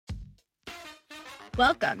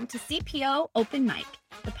Welcome to CPO Open Mic,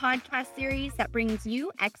 the podcast series that brings you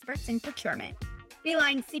experts in procurement.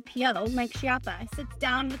 Beeline CPO Mike Schiappa sits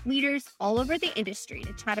down with leaders all over the industry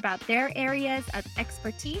to chat about their areas of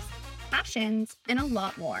expertise, passions, and a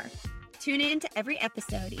lot more. Tune in to every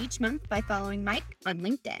episode each month by following Mike on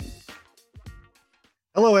LinkedIn.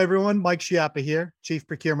 Hello, everyone. Mike Schiappa here, Chief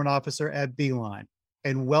Procurement Officer at Beeline,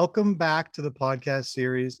 and welcome back to the podcast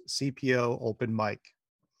series CPO Open Mic.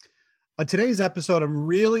 On today's episode, I'm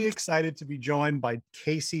really excited to be joined by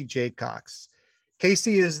Casey Jacox.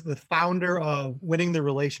 Casey is the founder of Winning the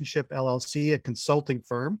Relationship LLC, a consulting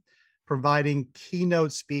firm providing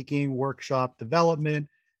keynote speaking, workshop development,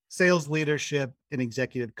 sales leadership, and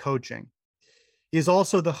executive coaching. He is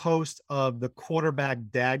also the host of the Quarterback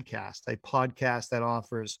Dadcast, a podcast that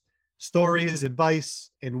offers stories,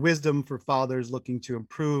 advice, and wisdom for fathers looking to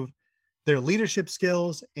improve their leadership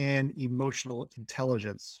skills and emotional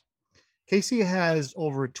intelligence. Casey has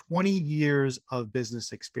over 20 years of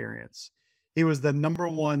business experience. He was the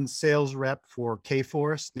 #1 sales rep for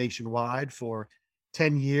Kforce nationwide for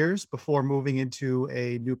 10 years before moving into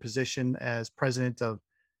a new position as president of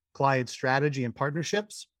client strategy and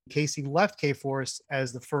partnerships. Casey left Kforce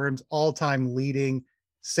as the firm's all-time leading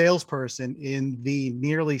salesperson in the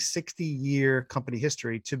nearly 60-year company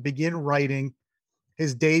history to begin writing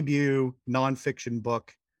his debut nonfiction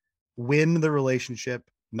book, Win the Relationship,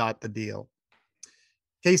 Not the Deal.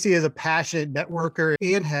 Casey is a passionate networker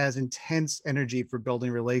and has intense energy for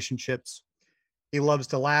building relationships. He loves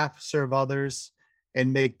to laugh, serve others,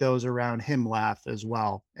 and make those around him laugh as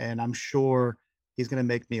well. And I'm sure he's going to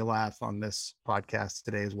make me laugh on this podcast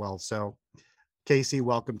today as well. So, Casey,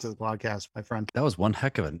 welcome to the podcast, my friend. That was one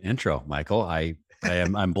heck of an intro, Michael.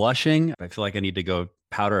 I'm blushing. I feel like I need to go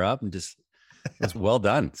powder up and just, it's well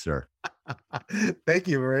done, sir. Thank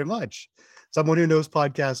you very much. Someone who knows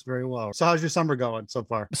podcasts very well. So how's your summer going so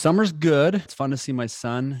far? Summer's good. It's fun to see my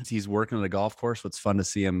son. He's working at the golf course. So it's fun to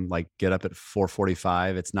see him like get up at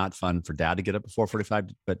 4:45. It's not fun for dad to get up at 4:45,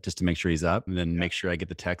 but just to make sure he's up and then make sure I get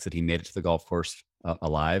the text that he made it to the golf course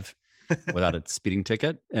alive without a speeding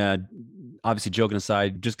ticket. Obviously, joking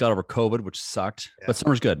aside, just got over COVID, which sucked, but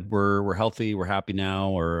summer's good. We're healthy. We're happy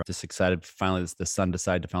now. We're just excited. Finally, the sun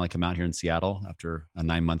decided to finally come out here in Seattle after a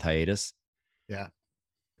 9-month hiatus. Yeah.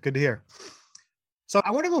 Good to hear. So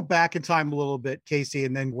I want to go back in time a little bit, Casey,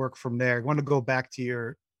 and then work from there. I want to go back to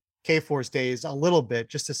your Kforce days a little bit,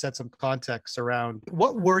 just to set some context around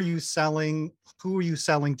what were you selling? Who were you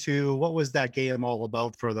selling to? What was that game all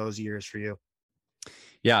about for those years for you?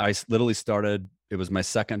 Yeah, I literally started, it was my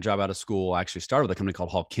second job out of school. I actually started with a company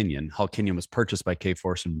called Hall Kenyon. Hall Kenyon was purchased by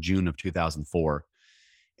Kforce in June of 2004.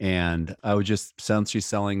 And I was just essentially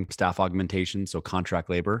selling staff augmentation, so contract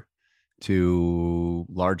labor, to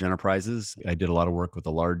large enterprises. I did a lot of work with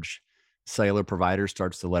a large cellular provider,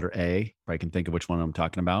 starts the letter A. I can think of which one I'm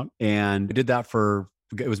talking about. And I did that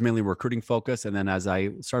it was mainly recruiting focus. And then as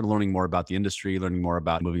I started learning more about the industry, learning more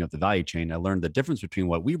about moving up the value chain, I learned the difference between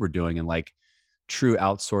what we were doing and like true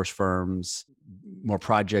outsource firms, more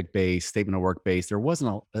project-based, statement of work-based. There was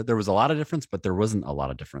a lot of difference, but there wasn't a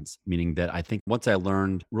lot of difference. Meaning that I think once I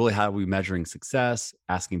learned really how we measuring success,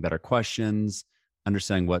 asking better questions,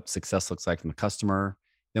 understanding what success looks like from the customer.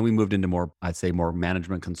 Then we moved into more, I'd say more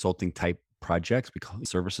management consulting type projects. We called it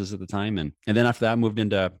services at the time. And then after that, I moved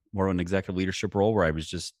into more of an executive leadership role where I was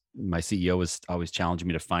just, my CEO was always challenging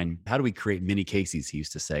me to find, how do we create mini Caseys, he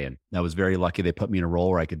used to say. And I was very lucky they put me in a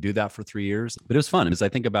role where I could do that for 3 years. But it was fun. As I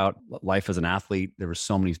think about life as an athlete, there were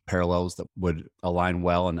so many parallels that would align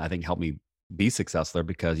well and I think help me be successful there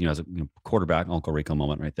because, as a quarterback, Uncle Rico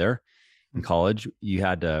moment right there. In college, you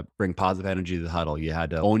had to bring positive energy to the huddle. You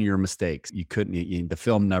had to own your mistakes. You couldn't, the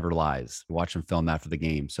film never lies. Watching film after the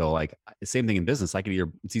game. So like same thing in business.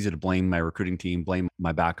 It's easy to blame my recruiting team, blame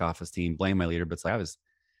my back office team, blame my leader. But it's like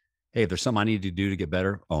hey, if there's something I need to do to get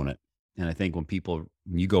better, own it. And I think when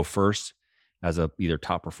you go first as a either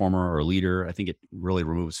top performer or a leader, I think it really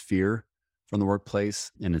removes fear from the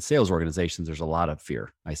workplace. And in sales organizations, there's a lot of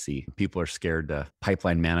fear. I see people are scared to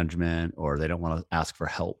pipeline management or they don't want to ask for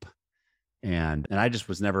help. And I just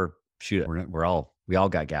was never we all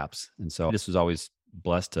got gaps. And so I just was always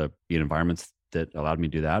blessed to be in environments that allowed me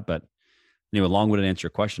to do that. But anyway, long-winded answer your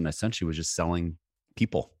question, I essentially was just selling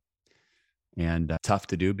people and tough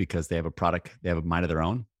to do because they have a product, they have a mind of their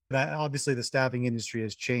own. Obviously the staffing industry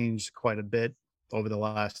has changed quite a bit over the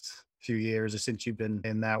last few years since you've been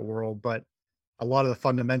in that world, but a lot of the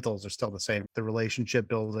fundamentals are still the same, the relationship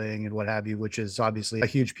building and what have you, which is obviously a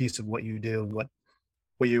huge piece of what you do and what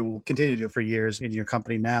you will continue to do for years in your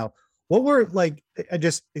company now. What were like,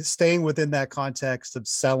 just staying within that context of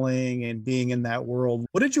selling and being in that world,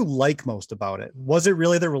 what did you like most about it? Was it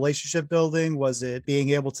really the relationship building? Was it being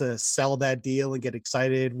able to sell that deal and get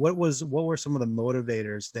excited? What were some of the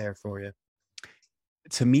motivators there for you?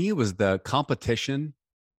 To me, it was the competition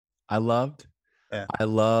I loved. Yeah.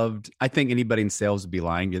 I think anybody in sales would be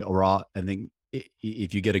lying. I think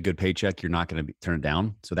if you get a good paycheck, you're not going to turn it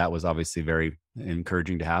down. So that was obviously very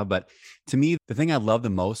encouraging to have. But to me, the thing I loved the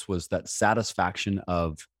most was that satisfaction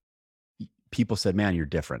of people said, man, you're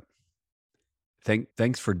different.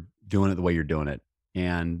 Thanks for doing it the way you're doing it.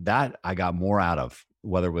 And that I got more out of,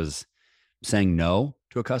 whether it was saying no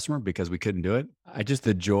to a customer because we couldn't do it.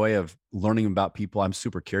 The joy of learning about people. I'm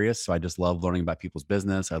super curious. So I just love learning about people's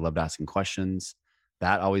business. I loved asking questions.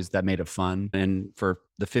 That made it fun. And for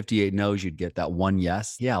the 58 no's, you'd get that one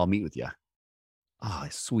yes. Yeah, I'll meet with you. Oh,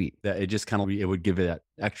 sweet. That it just it would give it that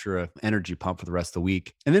extra energy pump for the rest of the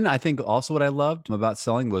week. And then I think also what I loved about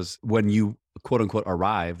selling was when you quote unquote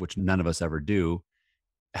arrive, which none of us ever do,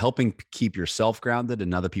 helping keep yourself grounded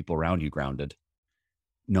and other people around you grounded,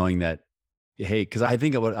 knowing that, hey, because I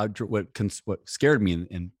think what scared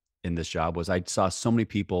me in this job was I saw so many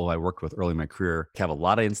people I worked with early in my career have a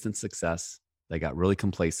lot of instant success. They got really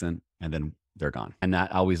complacent and then they're gone. And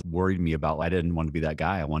that always worried me about, I didn't want to be that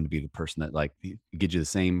guy. I wanted to be the person that like gives you the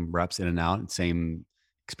same reps in and out and same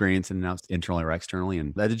experience in and out, internally or externally.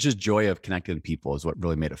 And that is just joy of connecting with people is what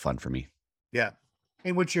really made it fun for me. Yeah.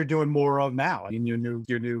 And what you're doing more of now in your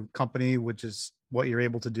new company, which is what you're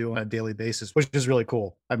able to do on a daily basis, which is really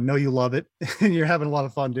cool. I know you love it and you're having a lot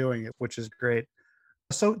of fun doing it, which is great.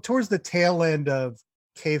 So towards the tail end of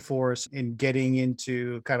Kforce and getting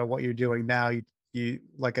into kind of what you're doing now, you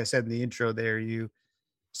like I said in the intro there, you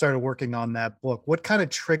started working on that book. What kind of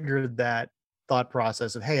triggered that thought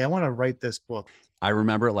process of, hey, I want to write this book? I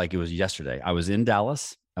remember it like it was yesterday. I was in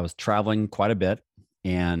Dallas. I was traveling quite a bit.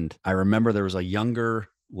 And I remember there was a younger,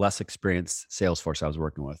 less experienced sales force I was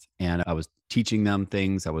working with. And I was teaching them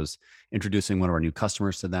things. I was introducing one of our new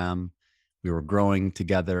customers to them. We were growing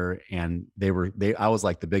together and I was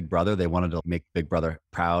like the big brother. They wanted to make big brother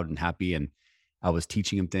proud and happy. And I was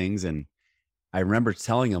teaching them things. And I remember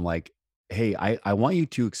telling them like, hey, I want you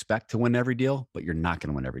to expect to win every deal, but you're not going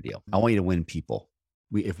to win every deal. I want you to win people.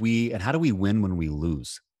 And how do we win when we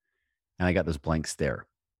lose? And I got this blank stare.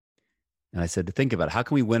 And I said, to think about it, how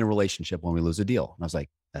can we win a relationship when we lose a deal? And I was like,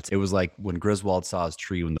 it was like when Griswold saw his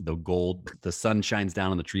tree, when the sun shines down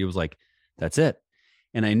on the tree, it was like, that's it.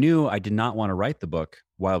 And I knew I did not want to write the book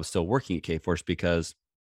while I was still working at Kforce because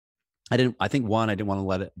I didn't want to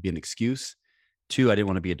let it be an excuse. Two, I didn't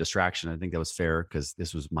want to be a distraction. I think that was fair because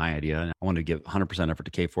this was my idea. And I wanted to give 100% effort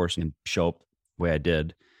to Kforce and show up the way I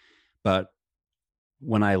did. But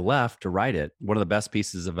when I left to write it, one of the best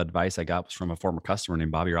pieces of advice I got was from a former customer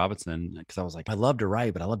named Bobby Robinson. Because I was like, I love to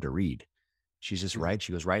write, but I love to read. She's just right.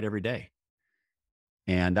 She goes, write every day.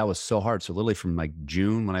 And that was so hard. So literally from like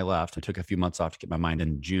June when I left, I took a few months off to get my mind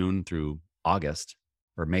in June through August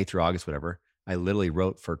or May through August, whatever. I literally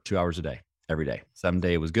wrote for 2 hours a day, every day. Some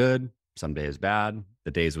day it was good. Some days bad.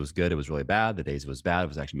 The days it was good, it was really bad. The days it was bad, it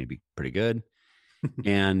was actually maybe pretty good.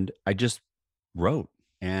 And I just wrote.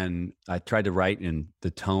 And I tried to write in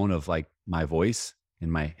the tone of like my voice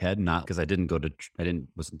in my head, not because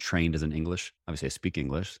wasn't trained as an English. Obviously I speak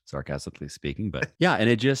English, sarcastically speaking, but yeah.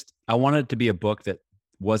 And I wanted it to be a book that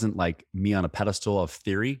wasn't like me on a pedestal of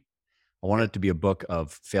theory. I wanted it to be a book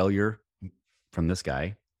of failure from this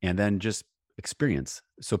guy and then just experience.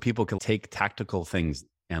 So people can take tactical things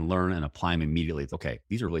and learn and apply them immediately. Okay,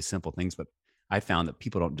 these are really simple things, but I found that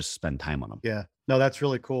people don't just spend time on them. Yeah, no, that's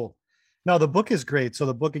really cool. No, the book is great. So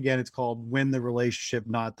the book, again, it's called Win the Relationship,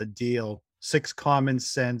 Not the Deal: 6 Common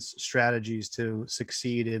Sense Strategies to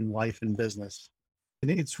Succeed in Life and Business. And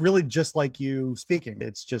it's really just like you speaking.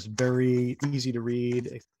 It's just very easy to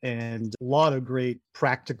read and a lot of great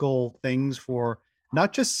practical things for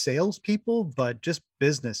not just salespeople, but just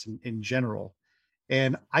business in general.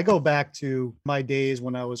 And I go back to my days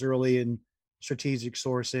when I was early in strategic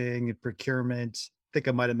sourcing and procurement. I think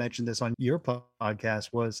I might have mentioned this on your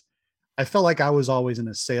podcast. I felt like I was always in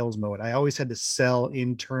a sales mode. I always had to sell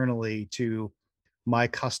internally to my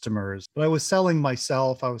customers, but I was selling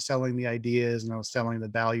myself. I was selling the ideas and I was selling the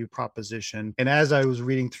value proposition. And as I was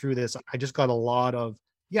reading through this, I just got a lot of,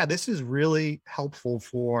 yeah, this is really helpful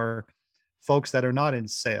for folks that are not in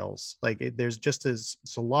sales. There's just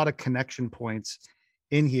a lot of connection points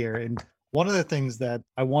in here. And one of the things that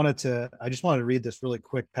I just wanted to read this really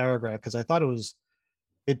quick paragraph because I thought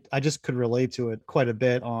I just could relate to it quite a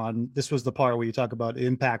bit. This was the part where you talk about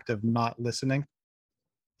impact of not listening.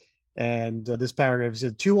 And this paragraph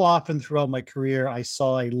said, too often throughout my career, I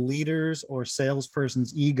saw a leader's or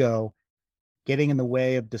salesperson's ego getting in the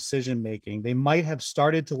way of decision making. They might have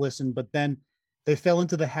started to listen, but then they fell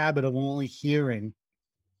into the habit of only hearing,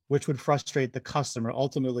 which would frustrate the customer,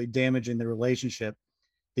 ultimately damaging the relationship.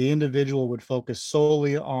 The individual would focus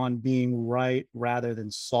solely on being right rather than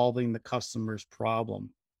solving the customer's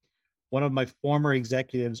problem. One of my former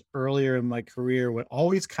executives earlier in my career would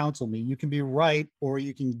always counsel me, you can be right or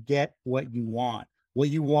you can get what you want. What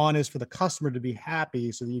you want is for the customer to be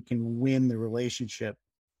happy so that you can win the relationship.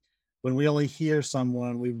 When we only hear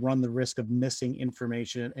someone, we run the risk of missing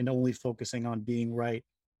information and only focusing on being right,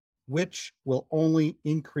 which will only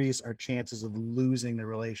increase our chances of losing the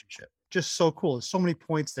relationship. Just so cool. There's so many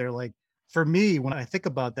points there. Like for me, when I think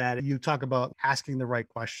about that, you talk about asking the right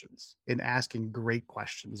questions and asking great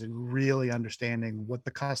questions and really understanding what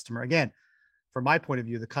the customer, again, from my point of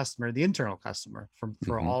view, the customer, the internal customer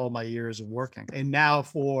for all of my years of working. And now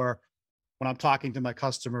for when I'm talking to my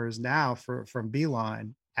customers now from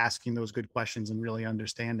Beeline, asking those good questions and really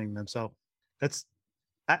understanding them. So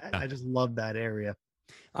I just love that area.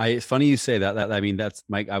 It's funny you say that. I mean, that's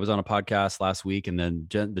Mike. I was on a podcast last week, and then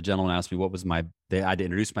the gentleman asked me what was I had to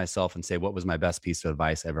introduce myself and say what was my best piece of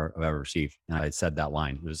advice I've ever received, and I said that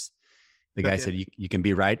line. It was the guy said, "You can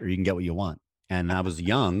be right or you can get what you want." And I was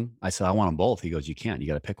young. I said, "I want them both." He goes, "You can't. You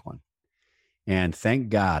got to pick one." And thank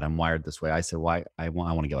God I'm wired this way. I said, "Why? I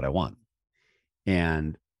want to get what I want."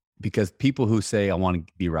 And because people who say I want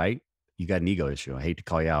to be right, you got an ego issue. I hate to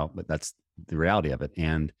call you out, but that's the reality of it.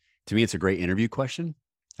 And to me, it's a great interview question.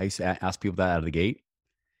 I used to ask people that out of the gate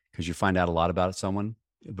because you find out a lot about someone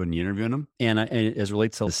when you're interviewing them. And as it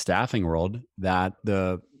relates to the staffing world, that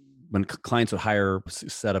when clients would hire a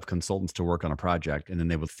set of consultants to work on a project and then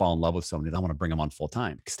they would fall in love with somebody, they want to bring them on full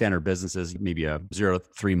time. Standard businesses, maybe 0 to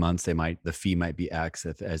 3 months, the fee might be X.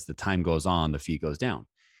 If as the time goes on, the fee goes down.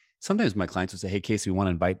 Sometimes my clients would say, "Hey, Casey, we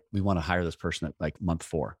want to hire this person at like month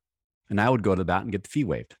 4." And I would go to the bat and get the fee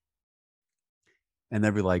waived. And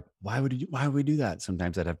they'd be like, why would we do that?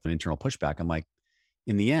 Sometimes I'd have an internal pushback. I'm like,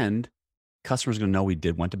 in the end, customers are going to know we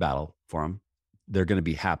went to battle for them. They're going to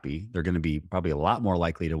be happy. They're going to be probably a lot more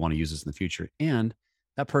likely to want to use us in the future. And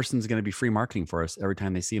that person's going to be free marketing for us every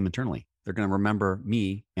time they see them internally. They're going to remember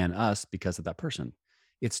me and us because of that person.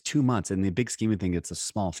 It's 2 months. In the big scheme of things, it's a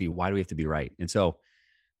small fee. Why do we have to be right? And so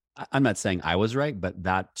I'm not saying I was right, but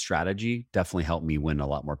that strategy definitely helped me win a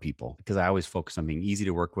lot more people because I always focus on being easy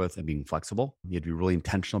to work with and being flexible. You have to be really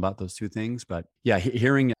intentional about those two things. But yeah,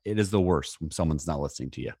 hearing it is the worst when someone's not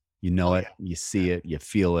listening to you. You know it, you see it, you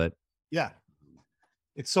feel it. Yeah.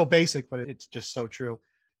 It's so basic, but it's just so true.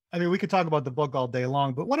 I mean, we could talk about the book all day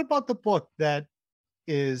long, but what about the book that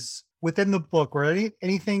is within the book or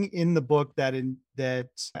anything in the book that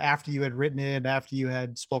after you had written it, after you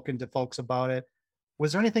had spoken to folks about it,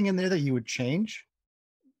 was there anything in there that you would change?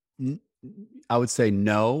 I would say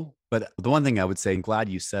no, but the one thing I would say, I'm glad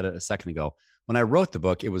you said it a second ago. When I wrote the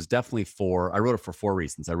book, it was definitely I wrote it for 4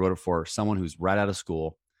 reasons. I wrote it for someone who's right out of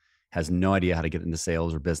school, has no idea how to get into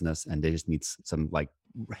sales or business, and they just need some like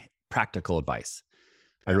practical advice.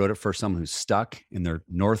 I wrote it for someone who's stuck in their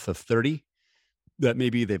north of 30, that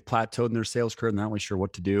maybe they've plateaued in their sales career and they're not really sure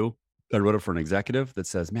what to do. I wrote it for an executive that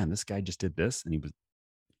says, man, this guy just did this and he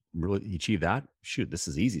achieved that. Shoot, this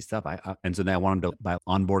is easy stuff. And so then I wanted to buy an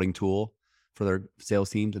onboarding tool for their sales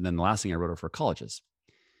teams. And then the last thing I wrote it for colleges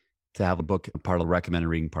to have a book, part of the recommended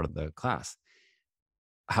reading part of the class.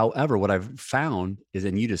 However, what I've found is,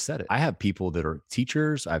 and you just said it, I have people that are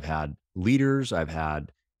teachers, I've had leaders,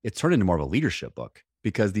 it's turned into more of a leadership book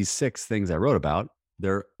because these 6 things I wrote about,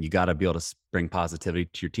 you got to be able to bring positivity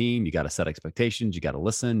to your team. You got to set expectations. You got to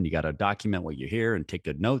listen. You got to document what you hear and take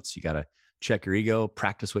good notes. You got to check your ego,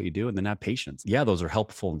 practice what you do, and then have patience. Yeah, those are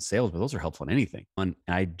helpful in sales, but those are helpful in anything. And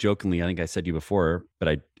I jokingly, I think I said to you before,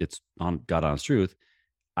 but it's on God honest truth.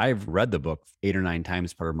 I've read the book 8 or 9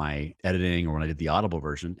 times per my editing or when I did the Audible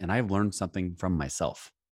version, and I've learned something from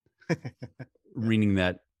myself. Reading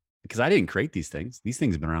that, because I didn't create these things. These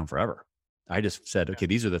things have been around forever. I just said, okay,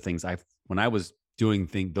 these are the things when I was doing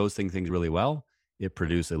those things really well, it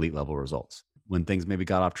produced elite level results. When things maybe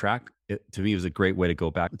got off track, to me, it was a great way to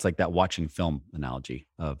go back. It's like that watching film analogy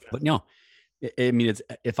but no, I mean,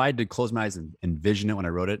 if I had to close my eyes and envision it when I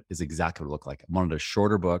wrote it, is exactly what it looked like. I wanted a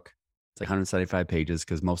shorter book. It's like 175 pages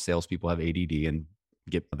because most salespeople have ADD and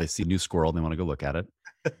they see a new squirrel and they want to go look at it.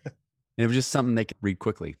 And it was just something they could read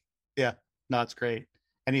quickly. Yeah, no, it's great.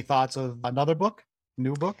 Any thoughts of another book?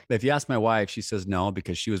 New book? If you ask my wife, she says no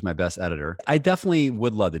because she was my best editor. I definitely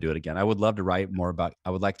would love to do it again. I would love to write I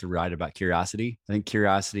would like to write about curiosity. I think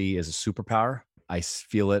curiosity is a superpower. I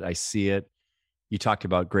feel it. I see it. You talked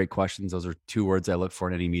about great questions. Those are two words I look for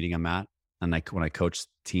in any meeting I'm at. And when I coach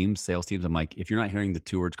teams, sales teams, I'm like, if you're not hearing the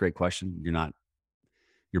two words, great question,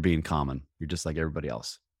 you're being common. You're just like everybody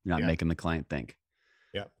else. You're not making the client think.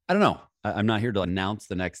 Yeah. I don't know. I'm not here to announce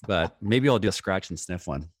the next, but maybe I'll do a scratch and sniff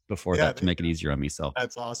one before that to make it easier on me. So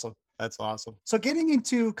that's awesome. That's awesome. So getting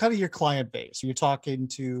into kind of your client base, you're talking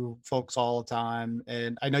to folks all the time.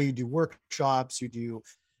 And I know you do workshops, you do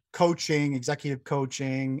coaching, executive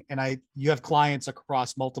coaching, and you have clients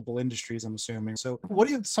across multiple industries, I'm assuming. So what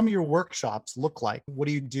do some of your workshops look like? What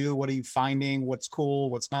do you do? What are you finding? What's cool?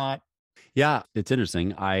 What's not? Yeah, it's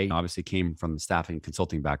interesting. I obviously came from the staffing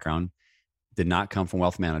consulting background, did not come from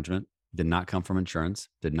wealth management, did not come from insurance,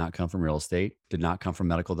 did not come from real estate, did not come from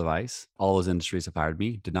medical device. All those industries have hired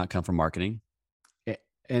me, did not come from marketing. And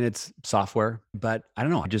it's software, but I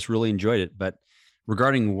don't know. I just really enjoyed it. But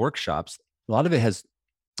regarding workshops, a lot of it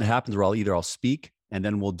happens where I'll speak and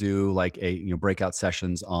then we'll do like breakout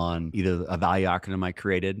sessions on either a value acronym I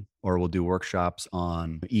created, or we'll do workshops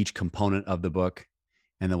on each component of the book.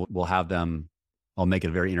 And then we'll have them, I'll make it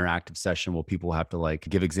a very interactive session where people have to like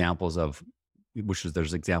give examples of,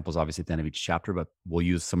 there's examples obviously at the end of each chapter, but we'll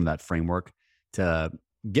use some of that framework to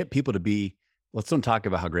get people to let's don't talk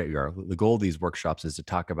about how great we are. The goal of these workshops is to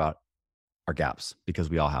talk about our gaps, because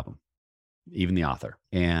we all have them, even the author.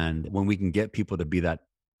 And when we can get people to be that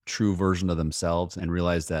true version of themselves and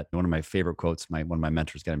realize that, one of my favorite quotes, one of my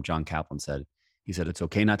mentors, guy named John Kaplan, said, it's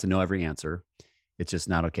okay not to know every answer. It's just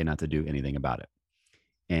not okay not to do anything about it.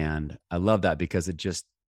 And I love that, because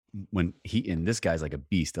and this guy's like a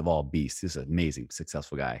beast of all beasts. He's an amazing,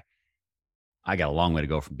 successful guy. I got a long way to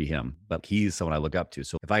go from be him, but he's someone I look up to.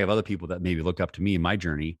 So if I have other people that maybe look up to me in my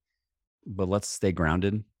journey, but let's stay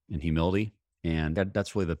grounded in humility. And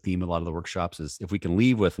that's really the theme of a lot of the workshops, is if we can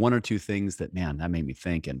leave with one or two things that made me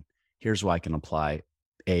think, and here's why I can apply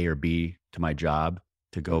A or B to my job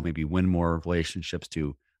to go maybe win more relationships,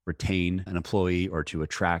 to retain an employee, or to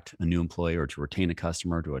attract a new employee, or to retain a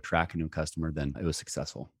customer, to attract a new customer, then it was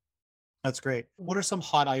successful. That's great. What are some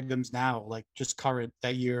hot items now, like just current,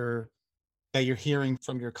 that you're hearing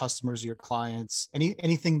from your customers, your clients?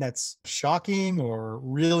 Anything that's shocking or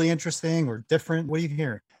really interesting or different? What are you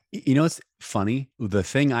hearing? It's funny. The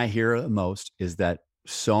thing I hear the most is that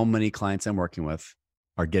so many clients I'm working with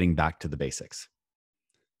are getting back to the basics,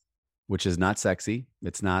 which is not sexy.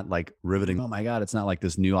 It's not like riveting. Oh my God. It's not like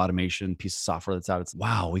this new automation piece of software that's out. It's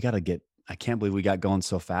wow, I can't believe we got going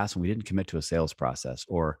so fast and we didn't commit to a sales process.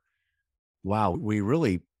 Or wow, we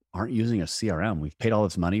really aren't using a CRM. We've paid all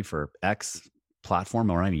this money for X platform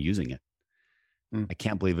and we're not even using it. I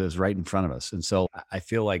can't believe it was right in front of us. And so I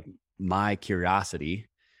feel like my curiosity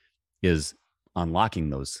is unlocking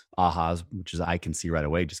those ahas, which is I can see right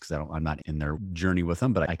away, just because I'm not in their journey with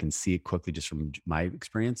them, but I can see it quickly just from my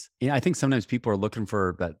experience. I think sometimes people are looking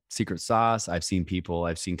for that secret sauce. I've seen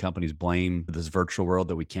companies blame this virtual world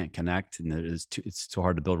that we can't connect, and it's too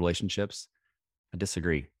hard to build relationships. I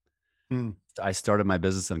disagree. I started my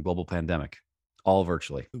business in a global pandemic, all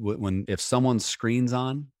virtually. If someone's screen's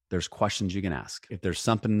on, there's questions you can ask. If there's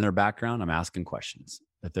something in their background, I'm asking questions.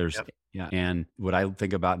 If there's, and what I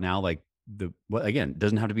think about now, like again, it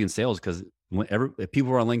doesn't have to be in sales, because if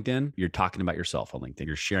people are on LinkedIn, you're talking about yourself on LinkedIn.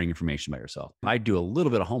 You're sharing information about yourself. I do a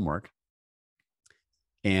little bit of homework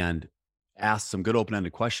and ask some good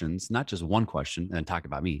open-ended questions, not just one question and then talk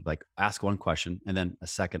about me. Like ask one question and then a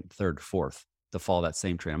second, third, fourth to follow that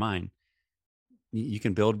same train of mind. You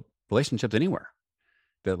can build relationships anywhere.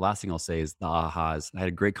 The last thing I'll say is the ahas. I had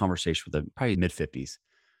a great conversation with them, probably mid-50s.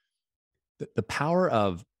 The power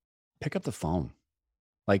of pick up the phone.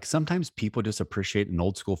 Like sometimes people just appreciate an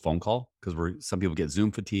old school phone call, because some people get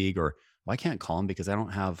Zoom fatigue, or I can't call them because I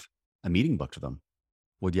don't have a meeting booked with them.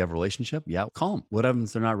 Well, do you have a relationship? Yeah, call them. What happens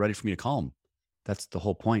if they're not ready for me to call them? That's the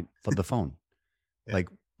whole point of the phone. Like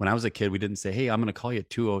when I was a kid, we didn't say, hey, I'm going to call you at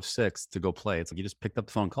 2:06 to go play. It's like you just picked up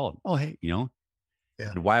the phone and called. Oh, hey,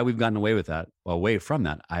 And why we've gotten away from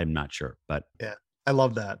that, I'm not sure. But I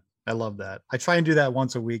love that. I try and do that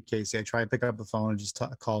once a week, Casey. I try and pick up the phone and just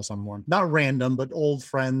call someone, not random, but old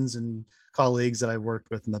friends and colleagues that I've worked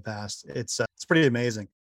with in the past. It's pretty amazing.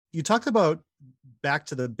 You talked about back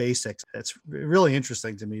to the basics. It's really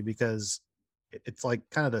interesting to me, because it's like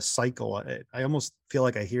kind of the cycle. I almost feel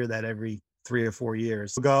like I hear that every 3 or 4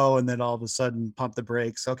 years. Go, and then all of a sudden pump the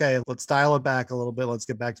brakes. Okay, let's dial it back a little bit. Let's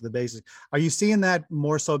get back to the basics. Are you seeing that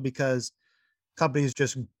more so because companies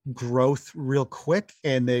just growth real quick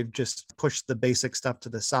and they've just pushed the basic stuff to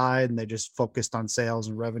the side and they just focused on sales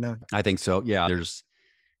and revenue? I think so. Yeah.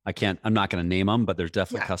 I'm not going to name them, but there's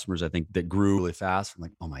definitely customers I think that grew really fast. I'm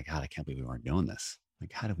like, oh my God, I can't believe we weren't doing this.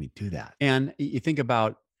 Like, how did we do that? And you think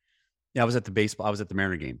about Yeah, I was at the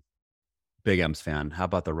Mariner game. Big M's fan. How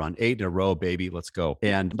about the run? 8 in a row, baby. Let's go.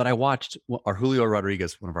 But I watched our Julio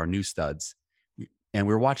Rodriguez, one of our new studs, and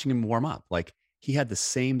we were watching him warm up. Like he had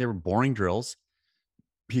they were boring drills.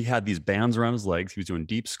 He had these bands around his legs. He was doing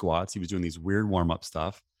deep squats. He was doing these weird warm up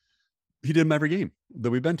stuff. He did them every game that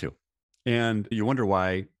we've been to. And you wonder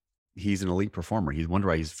why he's an elite performer. You wonder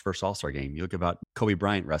why he's first All-Star game. You look about Kobe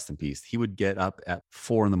Bryant, rest in peace. He would get up at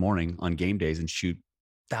 4 a.m. on game days and shoot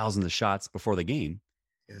thousands of shots before the game.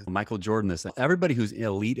 Yeah. Michael Jordan, everybody who's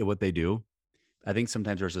elite at what they do, I think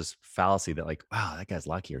sometimes there's this fallacy that like, wow, that guy's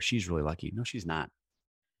lucky or she's really lucky. No, she's not.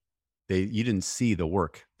 You didn't see the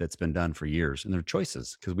work that's been done for years and their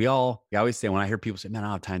choices. Because I always say, when I hear people say, man, I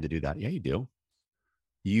don't have time to do that. Yeah, you do.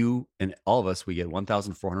 You and all of us, we get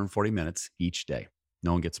 1,440 minutes each day.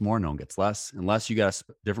 No one gets more, no one gets less. Unless you got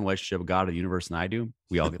a different relationship with God or the universe than I do,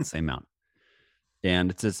 we all get the same amount.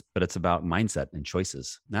 And it's about mindset and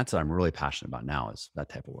choices. And that's what I'm really passionate about now, is that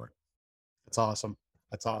type of work. That's awesome.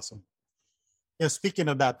 That's awesome. Speaking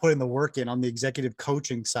of that, putting the work in on the executive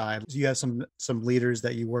coaching side, you have some leaders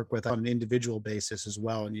that you work with on an individual basis as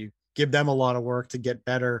well, and you give them a lot of work to get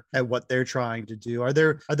better at what they're trying to do. Are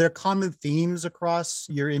there common themes across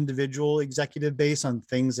your individual executive base on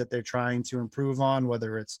things that they're trying to improve on,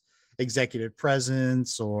 whether it's executive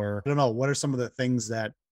presence or I don't know, what are some of the things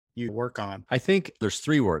that you work on? I think there's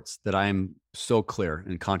 3 words that I'm so clear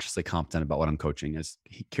and consciously competent about what I'm coaching is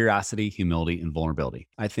curiosity, humility, and vulnerability.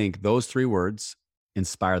 I think those 3 words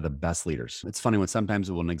inspire the best leaders. It's funny when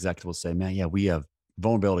sometimes when an executive will say, man, yeah, we have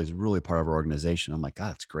vulnerability is really part of our organization. I'm like, God,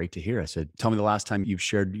 that's great to hear. I said, tell me the last time you've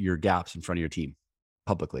shared your gaps in front of your team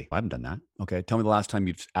publicly. I haven't done that. Okay. Tell me the last time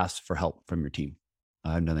you've asked for help from your team. I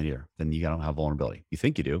haven't done that either. Then you don't have vulnerability. You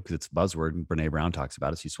think you do because it's a buzzword and Brene Brown talks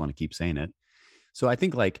about it. So you just want to keep saying it. So I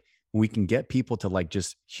think like when we can get people to like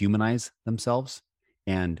just humanize themselves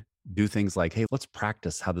and do things like, hey, let's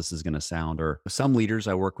practice how this is going to sound. Or some leaders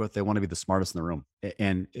I work with, they want to be the smartest in the room.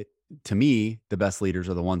 And to me, the best leaders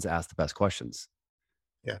are the ones that ask the best questions.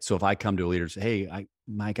 Yeah. So if I come to a leader and say, hey,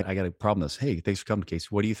 Mike, I got a problem with this. Hey, thanks for coming, Casey.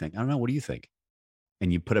 What do you think? I don't know. What do you think?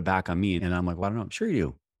 And you put it back on me. And I'm like, well, I don't know. Sure you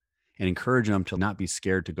do. And encourage them to not be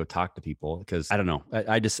scared to go talk to people because I don't know.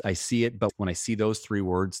 I see it. But when I see those 3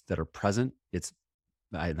 words that are present,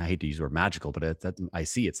 I hate to use the word magical, but I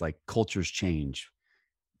see it's like cultures change,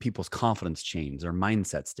 people's confidence change, their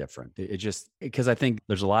mindset's different. It just, because I think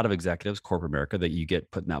there's a lot of executives, corporate America, that you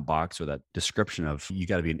get put in that box or that description of you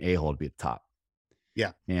got to be an a-hole to be at the top.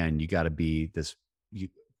 Yeah. And you got to be this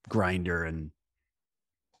grinder, and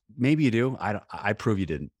maybe you do. I prove you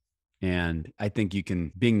didn't. And I think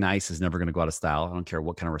being nice is never going to go out of style. I don't care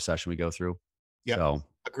what kind of recession we go through. Yeah. So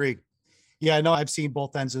agreed. Yeah, I know I've seen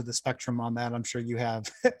both ends of the spectrum on that. I'm sure you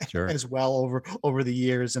have sure. as well over the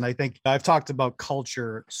years. And I think I've talked about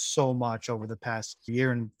culture so much over the past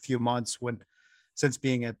year and few months since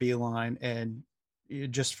being at Beeline. And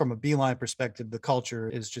just from a Beeline perspective, the culture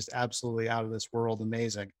is just absolutely out of this world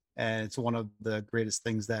amazing. And it's one of the greatest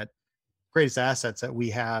assets that we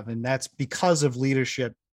have. And that's because of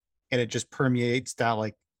leadership. And it just permeates down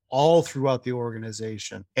like all throughout the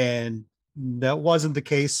organization. And that wasn't the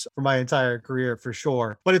case for my entire career for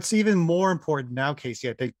sure. But it's even more important now, Casey,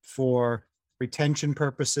 I think, for retention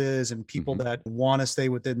purposes and people that want to stay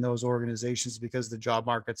within those organizations because the job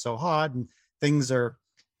market's so hot and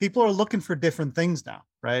people are looking for different things now,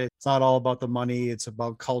 right? It's not all about the money. It's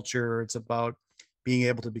about culture. It's about being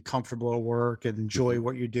able to be comfortable at work and enjoy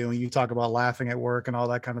what you're doing. You talk about laughing at work and all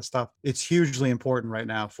that kind of stuff. It's hugely important right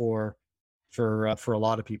now for a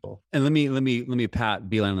lot of people. And let me pat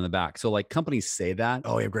Beeline on the back. So like companies say that,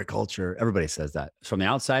 oh, we have great culture. Everybody says that. From the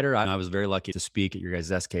outsider, I was very lucky to speak at your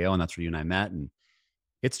guys' SKO, and that's where you and I met. And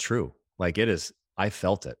it's true. Like it is. I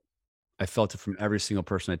felt it. I felt it from every single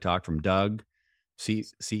person I talked, from Doug,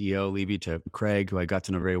 CEO, Levy, to Craig, who I got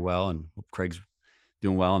to know very well, and Craig's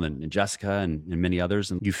doing well, and Jessica and many others.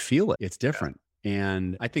 And you feel it. It's different. Yeah.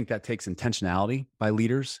 And I think that takes intentionality by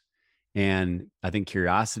leaders. And I think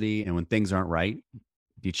curiosity, and when things aren't right,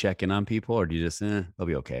 do you check in on people or do you just, they'll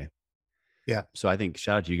be okay? Yeah. So I think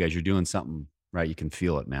shout out to you guys. You're doing something right. You can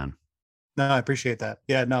feel it, man. No, I appreciate that.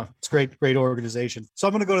 Yeah, no, it's great organization. So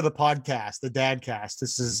I'm going to go to the podcast, the Dadcast.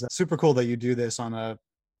 This is super cool that you do this on a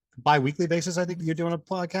bi-weekly basis. I think you're doing a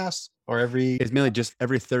podcast it's mainly just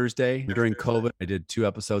every Thursday. During COVID, I did 2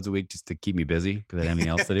 episodes a week just to keep me busy because I had anything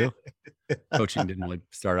else to do. Coaching didn't really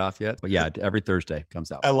start off yet, but yeah, every Thursday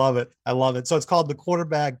comes out. I love it. So it's called the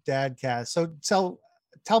Quarterback Dadcast. So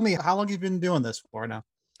tell me, how long have you been doing this for now?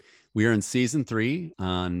 We are in season 3.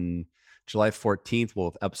 On July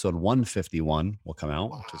 14th, episode 151 will come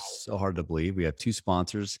out, which is so hard to believe. We have 2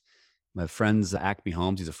 sponsors, my friend's Acme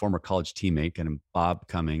Homes. He's a former college teammate, and Bob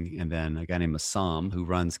Cumming, and then a guy named Assam who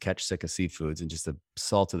runs Catch Sick of Seafoods, and just a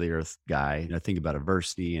salt of the earth guy. And I think about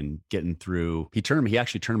adversity and getting through. He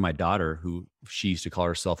actually turned my daughter, who she used to call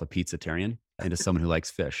herself a pizzatarian, into someone who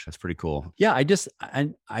likes fish. That's pretty cool. Yeah,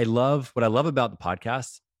 I love what I love about the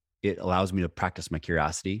podcast. It allows me to practice my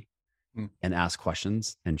curiosity and ask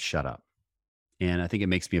questions and shut up. And I think it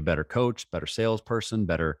makes me a better coach, better salesperson,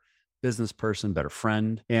 better business person, better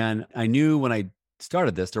friend. And I knew when I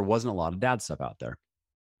started this, there wasn't a lot of dad stuff out there.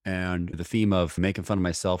 And the theme of making fun of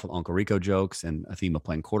myself with Uncle Rico jokes, and a theme of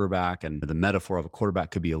playing quarterback, and the metaphor of a quarterback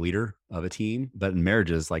could be a leader of a team. But in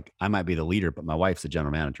marriages, like, I might be the leader, but my wife's the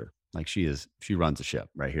general manager. Like, she runs the ship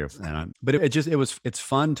right here. It's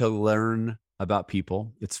fun to learn about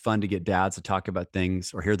people. It's fun to get dads to talk about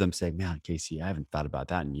things or hear them say, man, Casey, I haven't thought about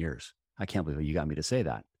that in years. I can't believe you got me to say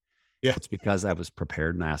that. Yeah. It's because I was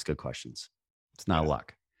prepared and I asked good questions. It's not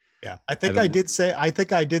luck. Yeah. I think I did say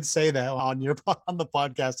that on the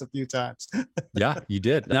podcast a few times. Yeah, you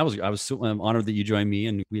did. And I was so honored that you joined me,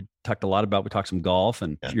 and we talked some golf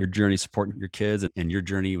and your journey supporting your kids, and your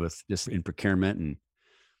journey with just in procurement. And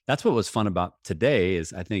that's what was fun about today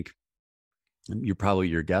is, I think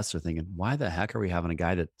your guests are thinking, why the heck are we having a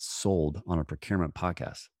guy that sold on a procurement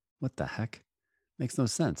podcast? What the heck? Makes no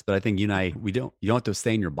sense. But I think you and I, you don't have to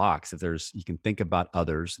stay in your box. You can think about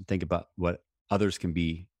others and think about what others can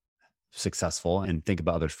be successful, and think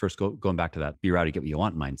about others first. Going back to that, be ready to get what you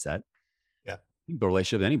want mindset. Yeah. You can build a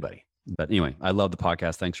relationship with anybody. But anyway, I love the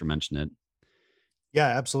podcast. Thanks for mentioning it. Yeah,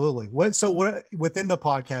 absolutely. What within the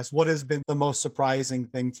podcast, what has been the most surprising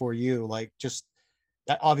thing for you? Like, just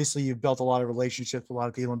that obviously you've built a lot of relationships with a lot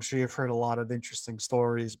of people. I'm sure you've heard a lot of interesting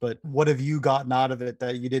stories, but what have you gotten out of it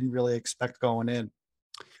that you didn't really expect going in?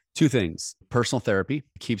 Two things. Personal therapy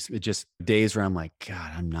keeps it, just days where I'm like,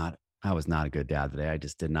 God, I was not a good dad today. I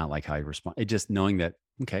just did not like how you respond. It just knowing that,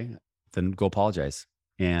 okay, then go apologize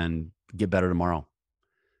and get better tomorrow.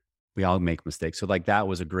 We all make mistakes. So like, that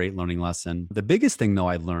was a great learning lesson. The biggest thing though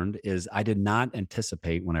I learned is I did not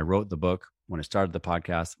anticipate when I wrote the book, when I started the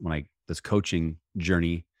podcast, this coaching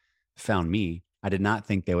journey found me, I did not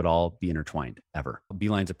think they would all be intertwined ever.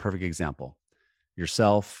 Beeline's a perfect example.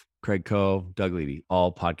 Yourself, Craig Coe, Doug Levy,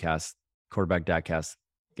 all podcasts, quarterback dadcast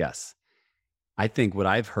guests. I think what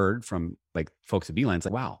I've heard from like folks at Beeline is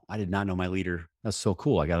like, wow, I did not know my leader. That's so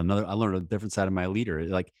cool. I learned a different side of my leader.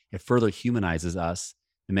 Like, it further humanizes us.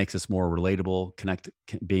 It makes us more relatable,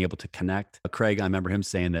 being able to connect. Craig, I remember him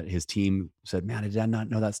saying that his team said, man, I did not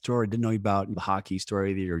know that story. Didn't know about the hockey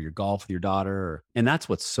story or your golf with your daughter. And that's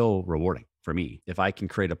what's so rewarding for me. If I can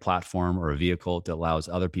create a platform or a vehicle that allows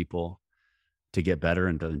other people to get better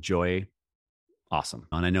and to enjoy, awesome.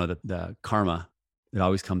 And I know that the karma, it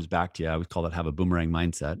always comes back to you. I would call it have a boomerang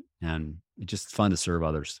mindset, and it's just fun to serve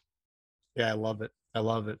others. Yeah, I love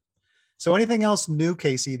it. So anything else new,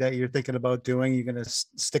 Casey, that you're thinking about doing? You're going to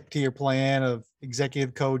stick to your plan of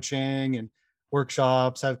executive coaching and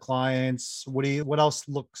workshops, have clients? What else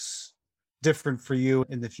looks different for you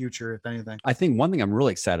in the future, if anything? I think one thing I'm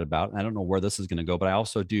really excited about, and I don't know where this is going to go, but I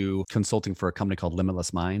also do consulting for a company called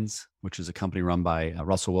Limitless Minds, which is a company run by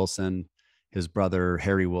Russell Wilson, his brother,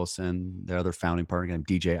 Harry Wilson, their other founding partner named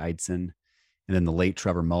DJ Eidson, and then the late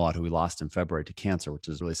Trevor Mowatt, who we lost in February to cancer, which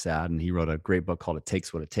is really sad. And he wrote a great book called It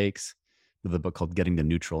Takes What It Takes. The book called Getting to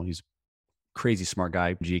Neutral. He's a crazy smart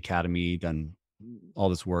guy, G Academy, done all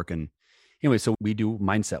this work. And anyway, so we do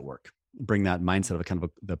mindset work, bring that mindset of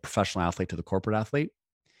the professional athlete to the corporate athlete.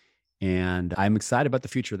 And I'm excited about the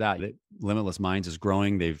future of that. Limitless Minds is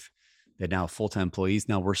growing. They now have full-time employees.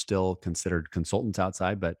 Now we're still considered consultants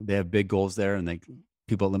outside, but they have big goals there. And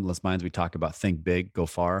people at Limitless Minds, we talk about think big, go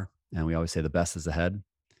far. And we always say the best is ahead.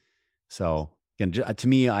 So again, to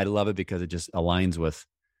me, I love it because it just aligns with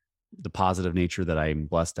the positive nature that I'm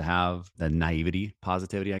blessed to have, the naivety,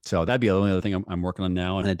 positivity. So that'd be the only other thing I'm working on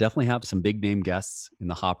now. And I definitely have some big name guests in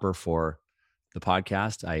the hopper for the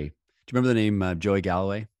podcast. Do you remember the name Joey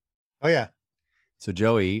Galloway? Oh yeah. So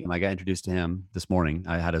Joey, I got introduced to him this morning.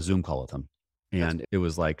 I had a Zoom call with him, and it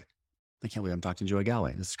was like, I can't believe I'm talking to Joey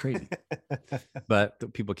Galloway. This is crazy.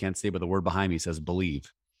 But people can't see, but the word behind me says believe.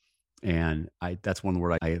 And that's one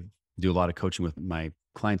word I do a lot of coaching with my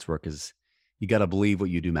clients' work is, you got to believe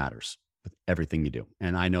what you do matters with everything you do.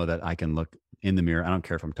 And I know that I can look in the mirror. I don't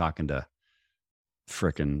care if I'm talking to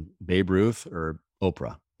frickin' Babe Ruth or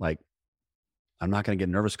Oprah. Like, I'm not going to get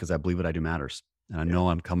nervous because I believe what I do matters. And I know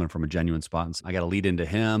I'm coming from a genuine spot. And so I got to lead into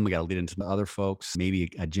him. I got to lead into the other folks,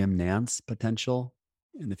 maybe a Jim Nance potential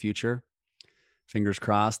in the future. Fingers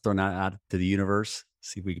crossed, throwing that out to the universe.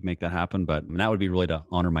 See if we can make that happen. But that would be really to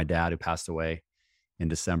honor my dad who passed away in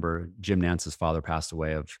December. Jim Nance's father passed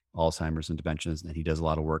away of Alzheimer's and dementia, and he does a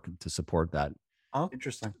lot of work to support that. Oh,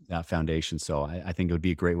 interesting. That foundation. So I think it would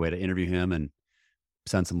be a great way to interview him and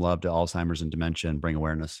send some love to Alzheimer's and dementia and bring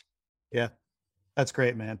awareness. Yeah. That's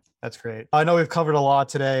great, man. That's great. I know we've covered a lot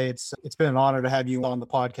today. It's been an honor to have you on the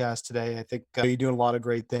podcast today. I think you're doing a lot of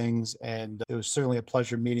great things, and it was certainly a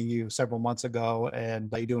pleasure meeting you several months ago,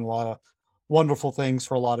 and you're doing a lot of wonderful things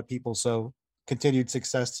for a lot of people. So continued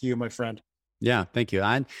success to you, my friend. Yeah, thank you.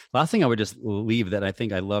 And last thing I would just leave that I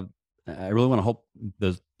think I love, I really want to hope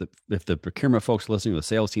if the procurement folks listening, the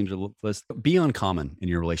sales teams are listening, be uncommon in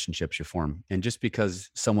your relationships you form. And just because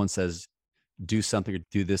someone says, do something or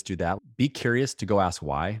do this, do that, be curious to go ask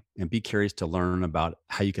why, and be curious to learn about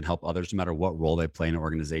how you can help others, no matter what role they play in an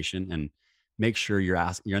organization, and make sure you're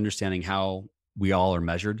understanding how we all are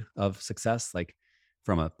measured of success, like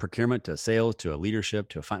from a procurement to sales to a leadership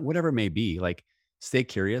to a whatever it may be. Like, stay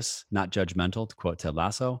curious, not judgmental, to quote Ted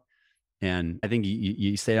Lasso. And I think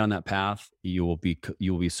you stay on that path, you will be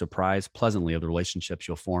surprised pleasantly of the relationships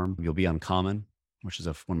you'll form. You'll be uncommon, which is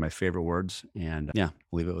one of my favorite words. And yeah,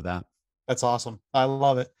 we'll leave it with that. That's awesome. I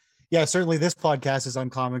love it. Yeah, certainly this podcast is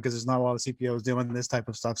uncommon because there's not a lot of CPOs doing this type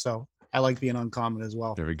of stuff. So I like being uncommon as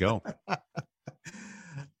well. There we go.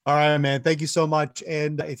 All right, man. Thank you so much.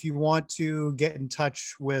 And if you want to get in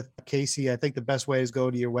touch with Casey, I think the best way is go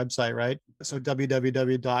to your website, right? So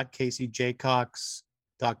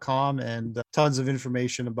www.caseyjacox.com, and tons of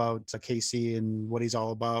information about Casey and what he's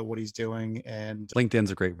all about, what he's doing. And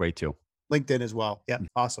LinkedIn's a great way too. LinkedIn as well. Yeah.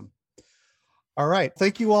 Awesome. All right.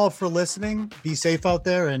 Thank you all for listening. Be safe out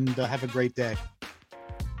there, and have a great day.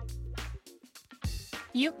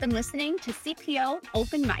 You've been listening to CPO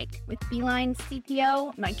Open Mic with Beeline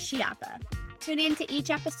CPO Mike Schiappa. Tune in to each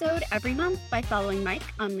episode every month by following Mike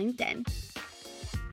on LinkedIn.